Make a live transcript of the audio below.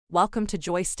welcome to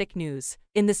Joystick News.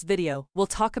 In this video, we'll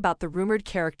talk about the rumored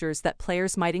characters that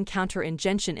players might encounter in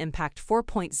Genshin Impact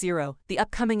 4.0, the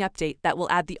upcoming update that will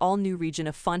add the all-new region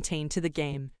of Fontaine to the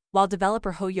game. While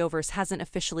developer Hoyoverse hasn't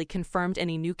officially confirmed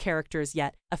any new characters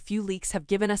yet, a few leaks have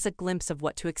given us a glimpse of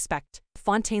what to expect.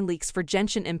 Fontaine leaks for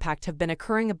Genshin Impact have been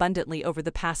occurring abundantly over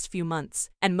the past few months,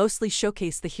 and mostly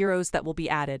showcase the heroes that will be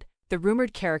added. The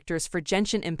rumored characters for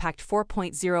Genshin Impact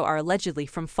 4.0 are allegedly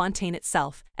from Fontaine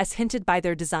itself, as hinted by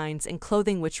their designs and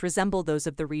clothing which resemble those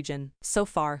of the region. So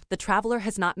far, the Traveler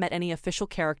has not met any official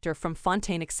character from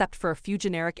Fontaine except for a few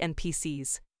generic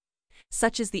NPCs,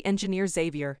 such as the engineer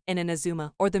Xavier in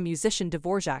Inazuma or the musician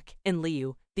Dvorak in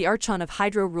Liu. The Archon of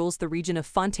Hydro rules the region of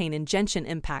Fontaine in Genshin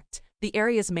Impact. The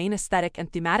area's main aesthetic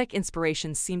and thematic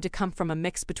inspirations seem to come from a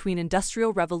mix between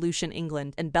Industrial Revolution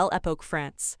England and Belle Epoque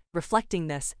France. Reflecting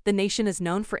this, the nation is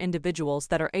known for individuals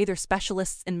that are either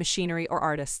specialists in machinery or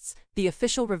artists. The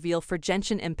official reveal for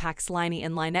Genshin Impact's Liney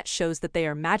and Lynette shows that they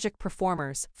are magic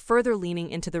performers, further leaning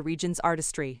into the region's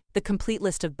artistry. The complete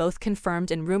list of both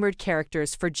confirmed and rumored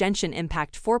characters for Genshin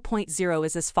Impact 4.0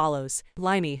 is as follows: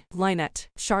 Liney, Lynette,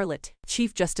 Charlotte,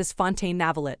 Chief Justice Fontaine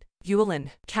Navalet, Yulin,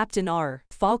 Captain R,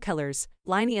 Falkellers.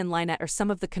 Liney and Lynette are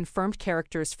some of the confirmed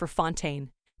characters for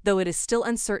Fontaine, though it is still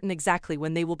uncertain exactly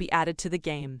when they will be added to the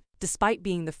game. Despite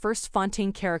being the first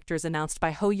Fontaine characters announced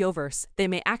by Hoyoverse, they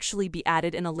may actually be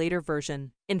added in a later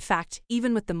version. In fact,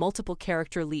 even with the multiple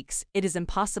character leaks, it is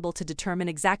impossible to determine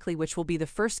exactly which will be the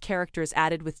first characters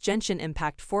added with Genshin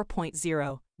Impact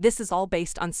 4.0. This is all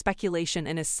based on speculation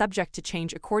and is subject to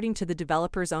change according to the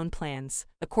developer's own plans.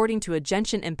 According to a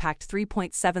Genshin Impact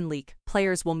 3.7 leak,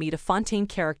 players will meet a Fontaine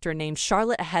character named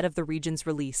Charlotte ahead of the region's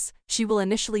release. She will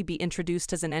initially be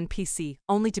introduced as an NPC,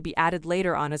 only to be added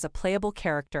later on as a playable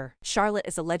character. Charlotte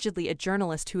is allegedly a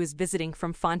journalist who is visiting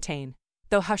from Fontaine,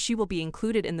 though how she will be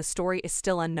included in the story is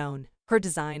still unknown. Her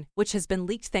design, which has been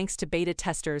leaked thanks to beta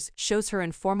testers, shows her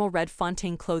in formal red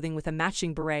Fontaine clothing with a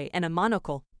matching beret and a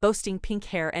monocle, boasting pink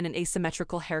hair and an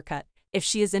asymmetrical haircut. If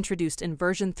she is introduced in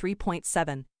version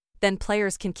 3.7, then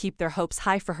players can keep their hopes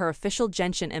high for her official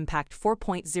Genshin Impact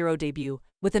 4.0 debut.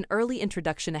 With an early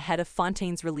introduction ahead of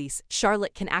Fontaine's release,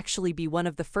 Charlotte can actually be one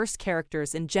of the first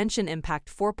characters in Genshin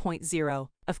Impact 4.0.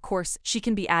 Of course, she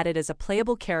can be added as a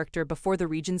playable character before the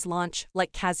region's launch,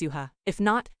 like Kazuha. If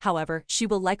not, however, she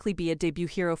will likely be a debut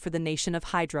hero for the nation of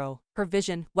Hydro. Her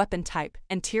vision, weapon type,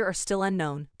 and tier are still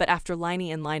unknown, but after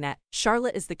Liney and Lynette,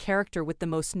 Charlotte is the character with the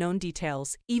most known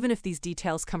details, even if these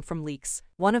details come from leaks.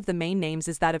 One of the main names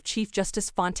is that of Chief Justice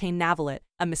Fontaine Navalet,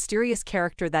 a mysterious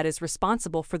character that is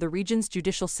responsible for the region's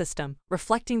judicial system,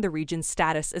 reflecting the region's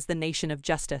status as the nation of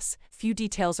justice. Few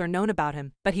details are known about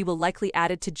him, but he will likely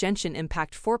added to Genshin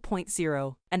Impact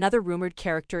 4.0. Another rumored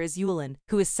character is Yulin,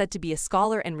 who is said to be a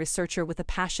scholar and researcher with a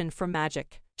passion for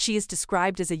magic. She is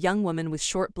described as a young woman with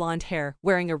short blonde hair,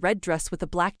 wearing a red dress with a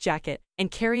black jacket,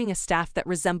 and carrying a staff that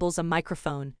resembles a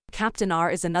microphone. Captain R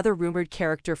is another rumored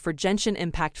character for Genshin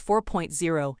Impact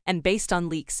 4.0, and based on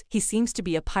leaks, he seems to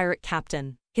be a pirate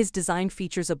captain. His design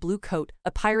features a blue coat,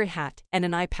 a pirate hat, and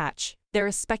an eye patch. There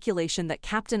is speculation that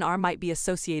Captain R might be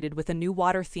associated with a new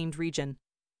water-themed region,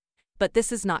 but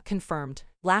this is not confirmed.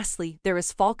 Lastly, there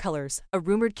is Falkellers, a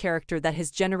rumored character that has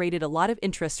generated a lot of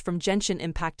interest from Genshin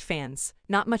Impact fans.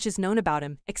 Not much is known about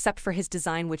him, except for his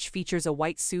design, which features a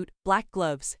white suit, black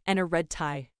gloves, and a red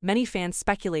tie. Many fans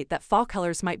speculate that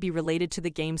Falkellers might be related to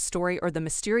the game's story or the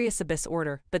mysterious Abyss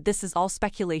Order, but this is all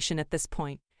speculation at this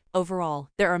point. Overall,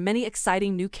 there are many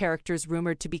exciting new characters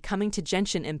rumored to be coming to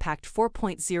Genshin Impact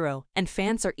 4.0, and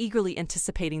fans are eagerly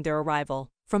anticipating their arrival.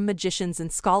 From magicians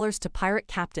and scholars to pirate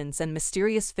captains and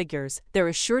mysterious figures, there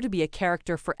is sure to be a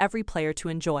character for every player to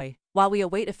enjoy. While we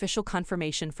await official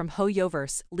confirmation from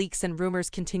Hoyoverse, leaks and rumors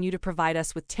continue to provide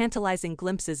us with tantalizing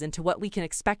glimpses into what we can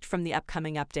expect from the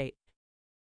upcoming update.